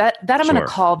purpose? That I'm going to Sure.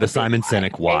 call The the big Simon why.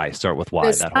 Sinek Okay? why. Start with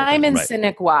why, The that whole thing. Simon Right.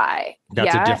 Sinek why.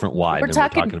 That's a Yeah, different why than we're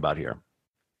talking about here.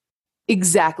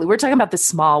 Exactly. We're talking about the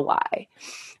small why.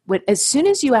 As soon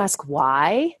as you ask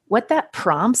why, what that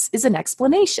prompts is an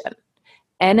explanation,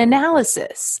 an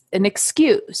analysis, an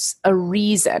excuse, a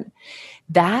reason.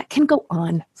 That can go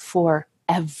on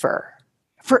forever.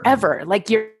 Forever. Like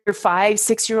your 5,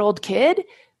 6-year-old kid,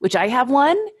 which I have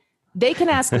one, they can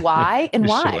ask why and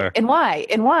why Sure. and why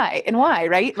and why and why,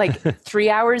 right? Like 3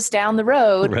 hours down the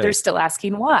road, Right. they're still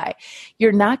asking why.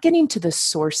 You're not getting to the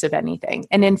source of anything.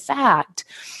 And in fact,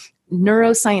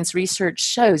 neuroscience research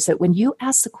shows that when you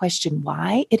ask the question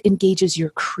why, it engages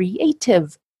your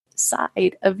creative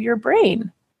side of your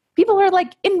brain. People are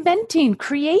like inventing,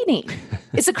 creating.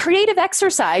 It's a creative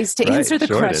exercise to Right. answer the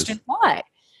Sure it question is. why,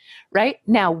 right?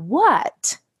 Now,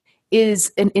 what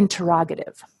is an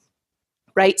interrogative,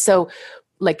 right? So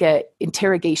like a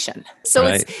interrogation. So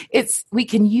Right. it's we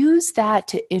can use that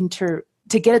to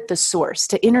get at the source,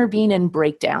 to intervene in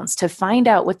breakdowns, to find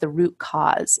out what the root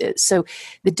cause is. So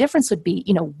the difference would be,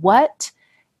 what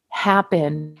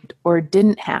happened or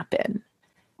didn't happen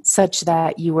such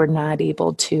that you were not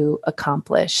able to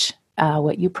accomplish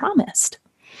what you promised.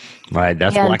 Right.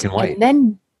 That's black and white. And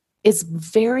then it's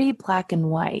very black and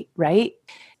white, right?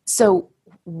 So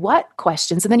what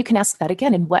questions, and then you can ask that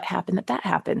again, and what happened that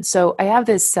happened. So I have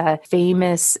this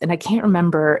famous, and I can't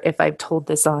remember if I've told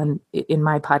this in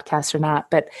my podcast or not,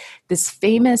 but this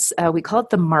famous, we call it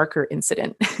the marker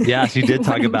incident. Yes, you did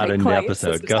talk One of about my it in the client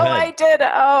episode. systems. Go Oh, ahead. I did.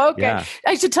 Oh, okay. Yeah.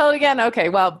 I should tell it again. Okay.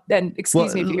 Well, then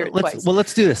excuse me if you hear it twice.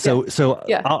 Let's do this. So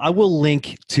Yeah. I will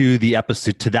link to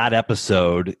that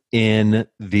episode in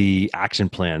the action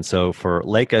plan. So for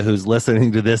Leica, who's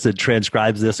listening to this, it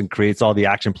transcribes this and creates all the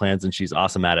action plans, and she's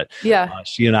awesome at it. Yeah.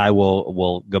 She and I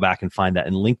will go back and find that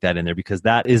and link that in there, because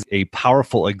that is a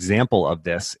powerful example of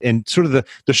this, and sort of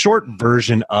the short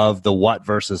version of the what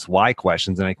versus why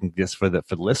questions. And I think this for the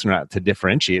listener to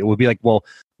differentiate, it would be like, well,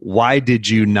 why did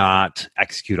you not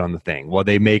execute on the thing? Well,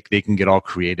 they can get all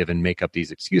creative and make up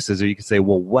these excuses, or you can say,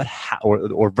 well,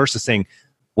 or versus saying,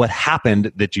 what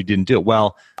happened that you didn't do it?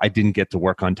 Well, I didn't get to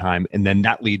work on time. And then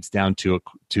that leads down to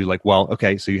like, well,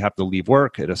 okay, so you have to leave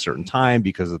work at a certain time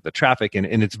because of the traffic. And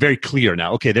it's very clear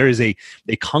now, okay, there is a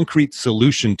concrete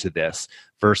solution to this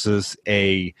versus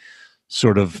a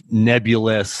sort of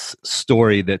nebulous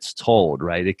story that's told,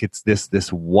 right? It gets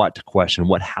this what question,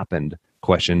 what happened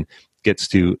question, gets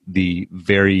to the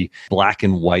very black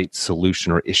and white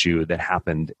solution or issue that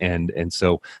happened. And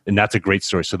that's a great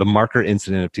story. So the marker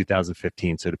incident of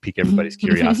 2015. So to pique everybody's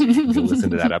curiosity, you can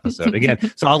listen to that episode again.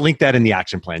 So I'll link that in the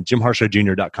action plan,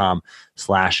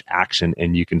 jimharshawjr.com/action.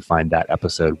 And you can find that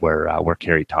episode where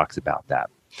Kari talks about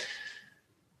that.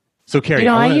 So Kari,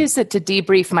 I use it to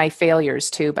debrief my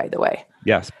failures too, by the way.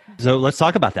 Yes. So let's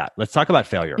talk about that. Let's talk about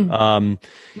failure. Can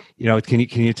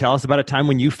you tell us about a time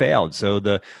when you failed? So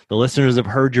the listeners have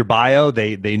heard your bio.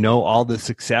 They know all the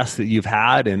success that you've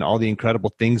had and all the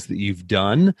incredible things that you've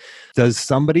done. Does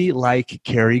somebody like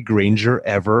Kari Granger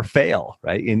ever fail?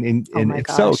 Right. And if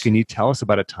so, can you tell us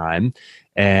about a time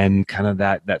and kind of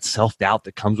that self-doubt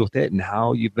that comes with it and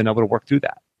how you've been able to work through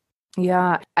that?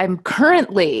 Yeah. I'm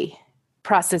currently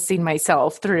processing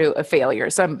myself through a failure.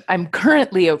 So I'm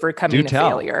currently overcoming a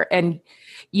failure. And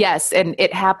yes, and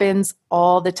it happens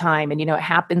all the time. And, it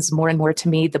happens more and more to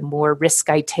me, the more risk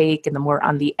I take and the more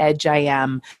on the edge I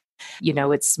am,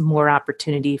 it's more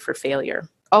opportunity for failure.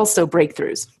 Also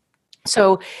breakthroughs.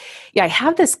 So I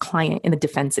have this client in the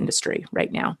defense industry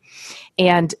right now.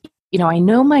 And I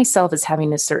know myself as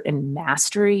having a certain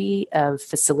mastery of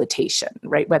facilitation,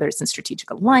 right? Whether it's in strategic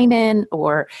alignment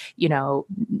or,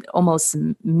 almost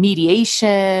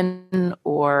mediation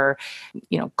or,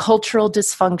 cultural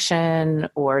dysfunction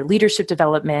or leadership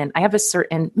development. I have a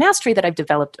certain mastery that I've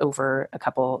developed over a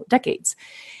couple decades.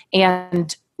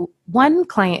 And one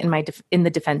client in the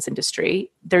defense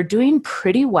industry, they're doing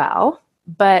pretty well,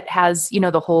 but has,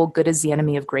 the whole good is the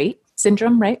enemy of great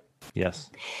syndrome, right? Yes.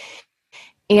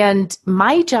 And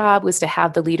my job was to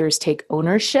have the leaders take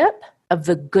ownership of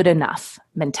the good enough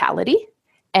mentality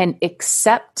and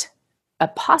accept a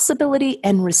possibility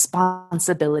and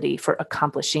responsibility for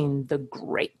accomplishing the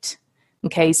great.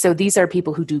 Okay, so these are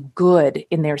people who do good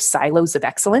in their silos of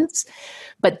excellence,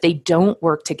 but they don't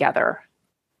work together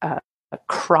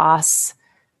across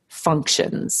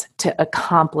functions to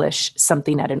accomplish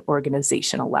something at an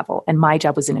organizational level. And my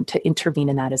job was to intervene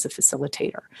in that as a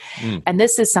facilitator. And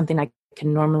this is something I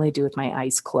can normally do with my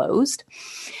eyes closed.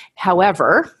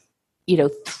 However,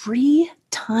 3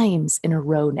 times in a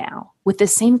row now with the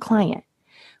same client,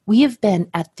 we have been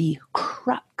at the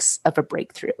crux of a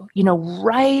breakthrough,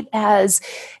 right as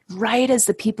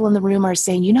the people in the room are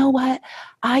saying, you know what,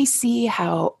 I see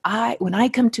how when I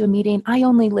come to a meeting, I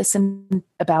only listen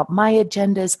about my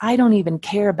agendas. I don't even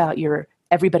care about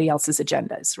everybody else's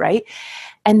agendas, right?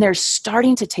 And they're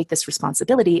starting to take this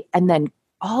responsibility. And then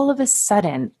all of a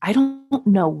sudden, I don't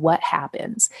know what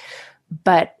happens,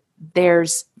 but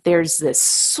there's this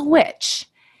switch.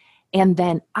 And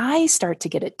then I start to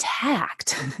get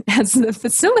attacked as the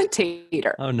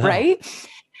facilitator, right?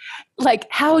 Like,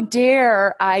 how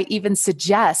dare I even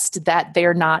suggest that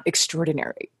they're not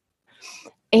extraordinary?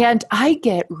 And I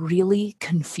get really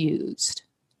confused.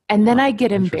 And then I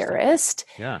get embarrassed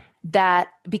that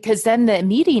because then the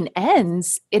meeting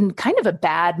ends in kind of a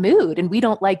bad mood and we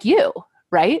don't like you,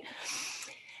 right?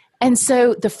 And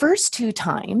so the first 2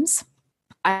 times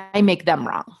I make them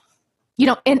wrong.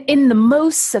 In the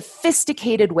most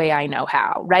sophisticated way I know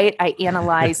how, right? I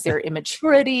analyze their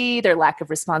immaturity, their lack of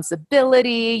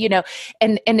responsibility,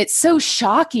 and it's so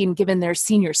shocking given their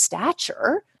senior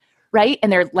stature, right?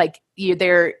 And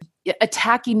they're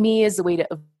attacking me as a way to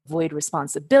avoid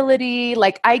responsibility.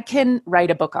 Like, I can write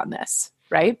a book on this,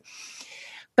 right?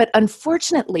 But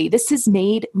unfortunately, this has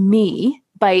made me,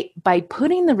 by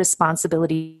putting the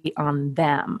responsibility on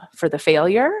them for the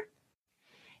failure,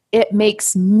 it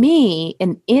makes me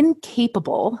an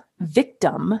incapable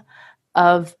victim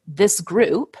of this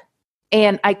group.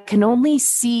 And I can only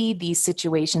see these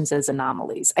situations as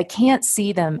anomalies. I can't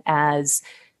see them as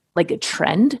like a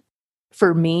trend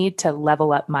for me to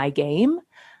level up my game.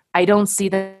 I don't see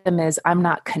them as I'm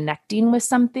not connecting with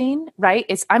something, right?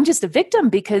 I'm just a victim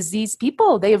because these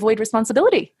people, they avoid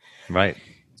responsibility. Right.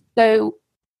 So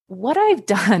what I've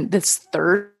done this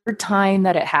third time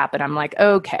that it happened, I'm like,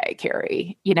 okay,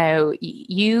 Kari,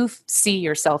 you see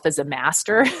yourself as a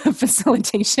master of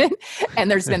facilitation.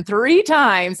 And there's been 3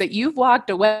 times that you've walked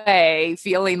away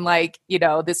feeling like,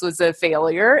 this was a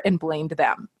failure and blamed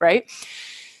them, right?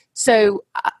 So,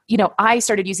 I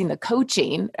started using the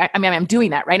coaching. I'm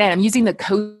doing that right now. I'm using the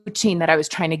coaching that I was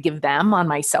trying to give them on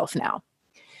myself now.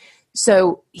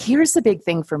 So here's the big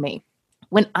thing for me.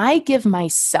 When I give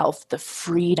myself the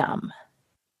freedom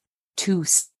to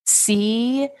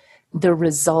see the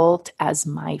result as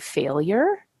my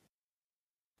failure,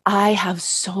 I have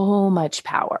so much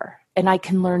power and I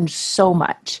can learn so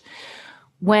much.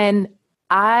 When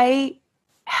I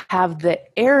have the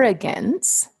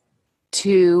arrogance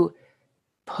to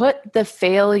put the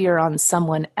failure on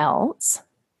someone else,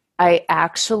 I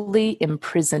actually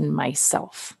imprison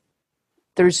myself.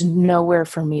 There's nowhere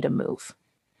for me to move.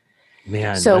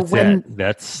 Man, so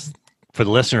that's for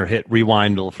the listener, hit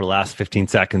rewind for the last 15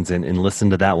 seconds and listen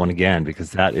to that one again,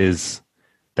 because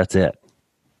that's it.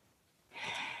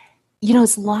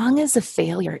 As long as a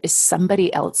failure is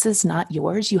somebody else's, not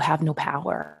yours, you have no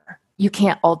power. You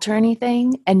can't alter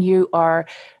anything, and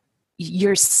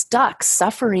you're stuck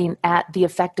suffering at the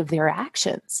effect of their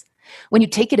actions. When you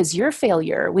take it as your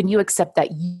failure, when you accept that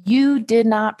you did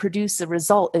not produce the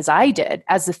result as I did,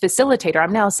 as a facilitator,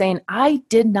 I'm now saying I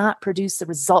did not produce the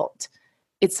result.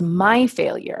 It's my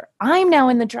failure. I'm now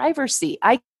in the driver's seat.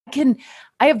 I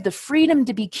have the freedom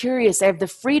to be curious. I have the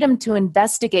freedom to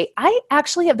investigate. I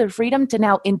actually have the freedom to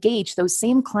now engage those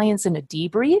same clients in a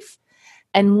debrief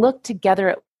and look together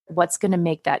at what's going to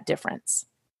make that difference.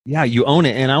 Yeah, you own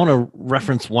it. And I want to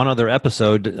reference one other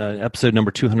episode, episode number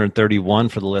 231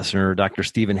 for the listener, Dr.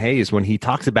 Stephen Hayes, when he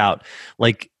talks about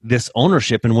like this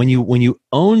ownership. And when you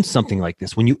own something like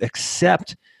this, when you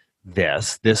accept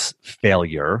this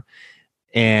failure,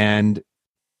 and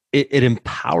it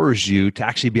empowers you to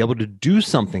actually be able to do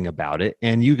something about it.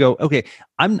 And you go, okay,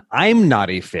 I'm not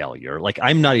a failure. Like,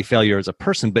 I'm not a failure as a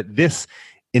person, but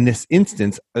in this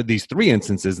instance, these 3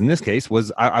 instances in this case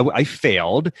was I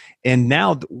failed. And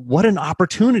now what an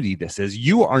opportunity this is.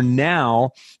 You are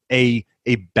now a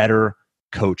better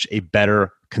coach, a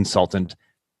better consultant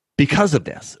because of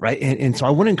this, right? And so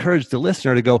I want to encourage the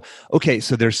listener to go, okay,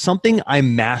 so there's something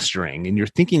I'm mastering, and you're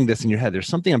thinking this in your head. There's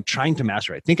something I'm trying to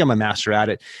master. I think I'm a master at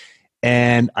it.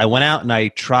 And I went out and I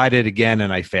tried it again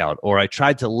and I failed. Or I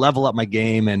tried to level up my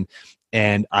game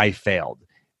and I failed.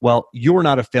 Well, you're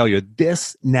not a failure.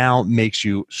 This now makes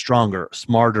you stronger,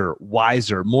 smarter,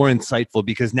 wiser, more insightful,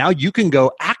 because now you can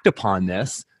go act upon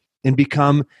this and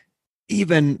become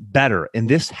even better. And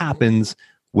this happens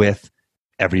with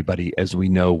everybody, as we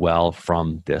know well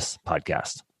from this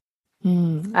podcast.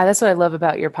 That's what I love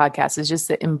about your podcast is just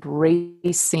the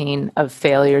embracing of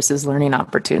failures as learning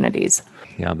opportunities.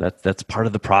 Yeah, that's part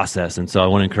of the process. And so I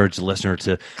want to encourage the listener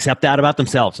to accept that about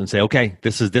themselves and say, okay,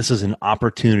 this is an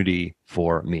opportunity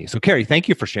for me. So Kari, thank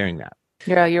you for sharing that.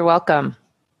 You're welcome.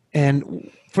 And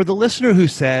for the listener who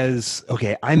says,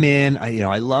 okay, I'm in,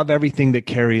 I love everything that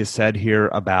Kari has said here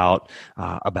about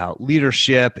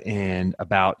leadership and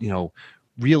about,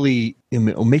 really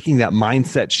making that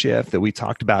mindset shift that we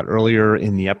talked about earlier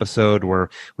in the episode, where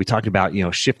we talked about,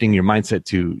 shifting your mindset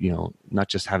to, not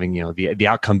just having, the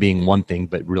outcome being one thing,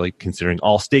 but really considering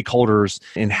all stakeholders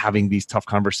and having these tough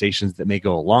conversations that may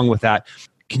go along with that.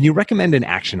 Can you recommend an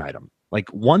action item? Like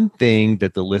one thing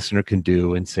that the listener can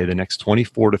do in, say, the next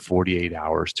 24 to 48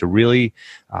 hours to really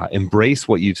embrace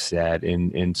what you've said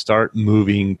and start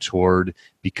moving toward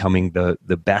becoming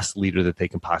the best leader that they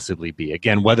can possibly be.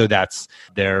 Again, whether that's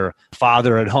their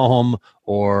father at home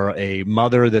or a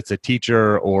mother that's a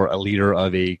teacher or a leader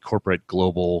of a corporate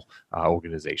global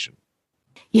organization.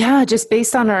 Yeah, just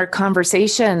based on our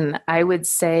conversation, I would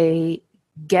say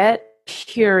get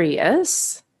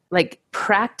curious, like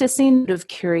practicing of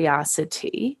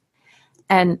curiosity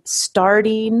and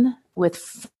starting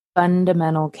with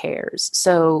fundamental cares.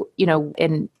 So,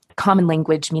 in common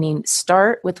language, meaning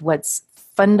start with what's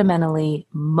fundamentally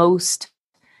most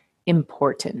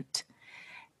important.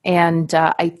 And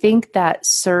I think that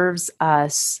serves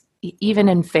us even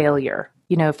in failure.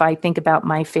 If I think about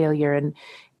my failure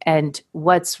and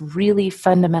what's really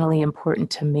fundamentally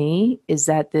important to me is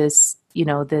that this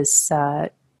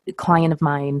client of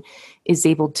mine is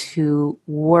able to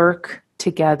work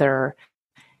together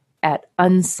at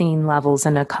unseen levels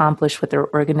and accomplish what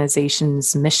their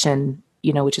organization's mission,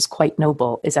 which is quite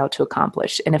noble, is out to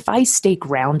accomplish. And if I stay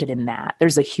grounded in that,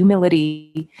 there's a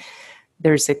humility,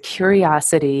 there's a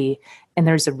curiosity, and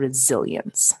there's a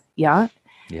resilience. Yeah.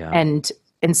 Yeah. And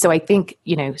so I think,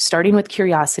 starting with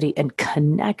curiosity and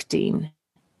connecting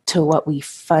to what we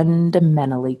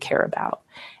fundamentally care about.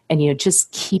 And,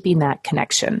 just keeping that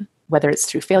connection, whether it's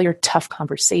through failure, tough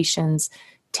conversations,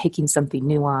 taking something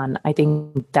new on, I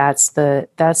think that's the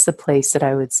place that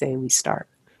I would say we start.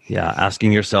 Yeah.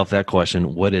 Asking yourself that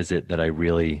question, what is it that I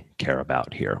really care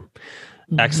about here?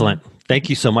 Mm-hmm. Excellent. Thank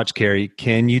you so much, Kari.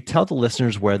 Can you tell the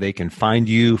listeners where they can find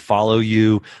you, follow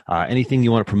you, anything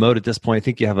you want to promote at this point? I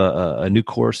think you have a new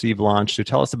course you've launched. So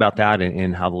tell us about that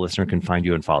and how the listener can find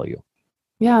you and follow you.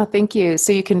 Yeah, thank you.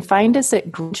 So you can find us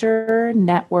at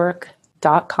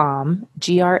grangernetwork.com,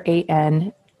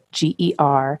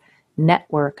 GRANGER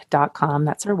network.com.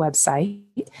 That's our website.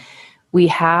 We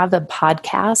have a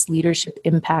podcast, Leadership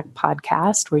Impact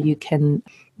Podcast, where you can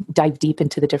dive deep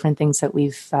into the different things that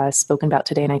we've spoken about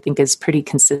today, and I think is pretty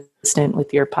consistent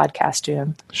with your podcast,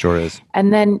 Jim. Sure is.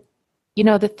 And then,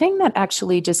 the thing that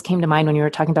actually just came to mind when you were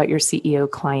talking about your CEO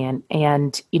client,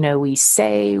 and, we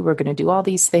say we're going to do all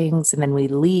these things, and then we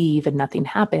leave and nothing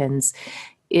happens,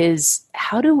 is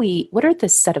what are the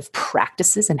set of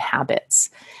practices and habits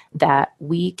that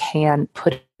we can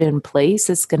put in place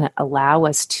that's going to allow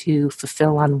us to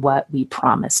fulfill on what we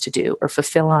promise to do or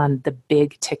fulfill on the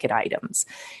big ticket items,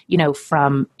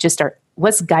 from just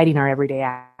what's guiding our everyday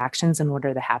actions, and what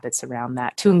are the habits around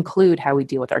that, to include how we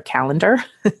deal with our calendar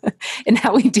and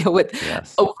how we deal with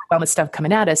overwhelming stuff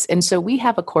coming at us. And so we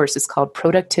have a course, it's called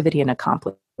Productivity and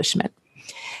Accomplishment.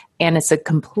 And it's a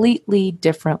completely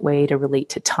different way to relate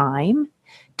to time,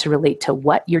 to relate to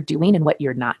what you're doing and what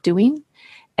you're not doing,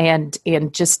 and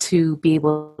just to be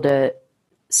able to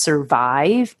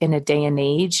survive in a day and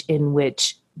age in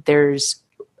which there's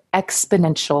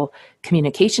exponential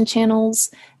communication channels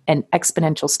and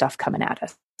exponential stuff coming at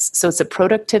us. So it's a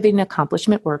productivity and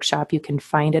accomplishment workshop. You can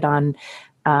find it on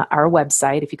our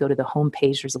website. If you go to the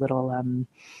homepage, there's a little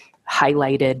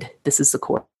highlighted, this is the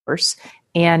course.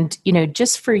 And,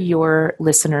 just for your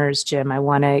listeners, Jim, I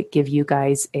want to give you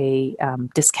guys a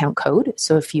discount code.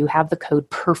 So if you have the code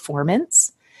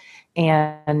PERFORMANCE,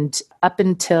 and up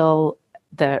until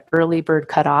the early bird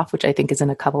cutoff, which I think is in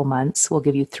a couple months, we'll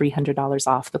give you $300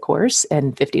 off the course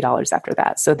and $50 after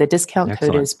that. So the discount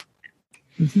code is...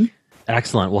 Mm-hmm.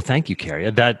 Excellent. Well, thank you,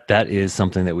 Kari. That is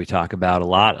something that we talk about a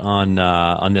lot on the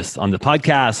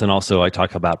podcast, and also I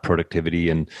talk about productivity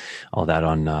and all that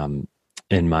on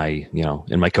in my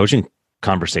coaching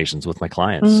conversations with my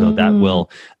clients. Mm. So that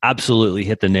will absolutely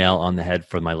hit the nail on the head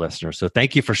for my listeners. So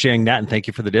thank you for sharing that, and thank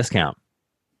you for the discount.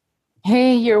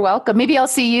 Hey, you're welcome. Maybe I'll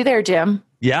see you there, Jim.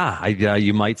 Yeah,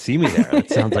 you might see me there.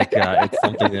 It sounds like it's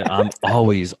something that I'm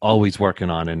always working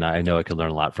on, and I know I could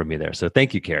learn a lot from you there. So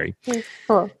thank you, Kari.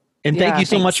 Cool. And thank you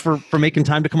so thanks. much for making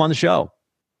time to come on the show.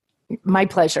 My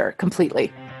pleasure,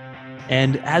 completely.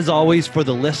 And as always, for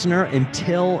the listener,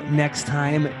 until next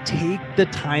time, take the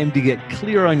time to get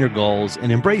clear on your goals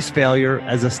and embrace failure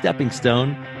as a stepping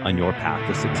stone on your path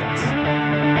to success.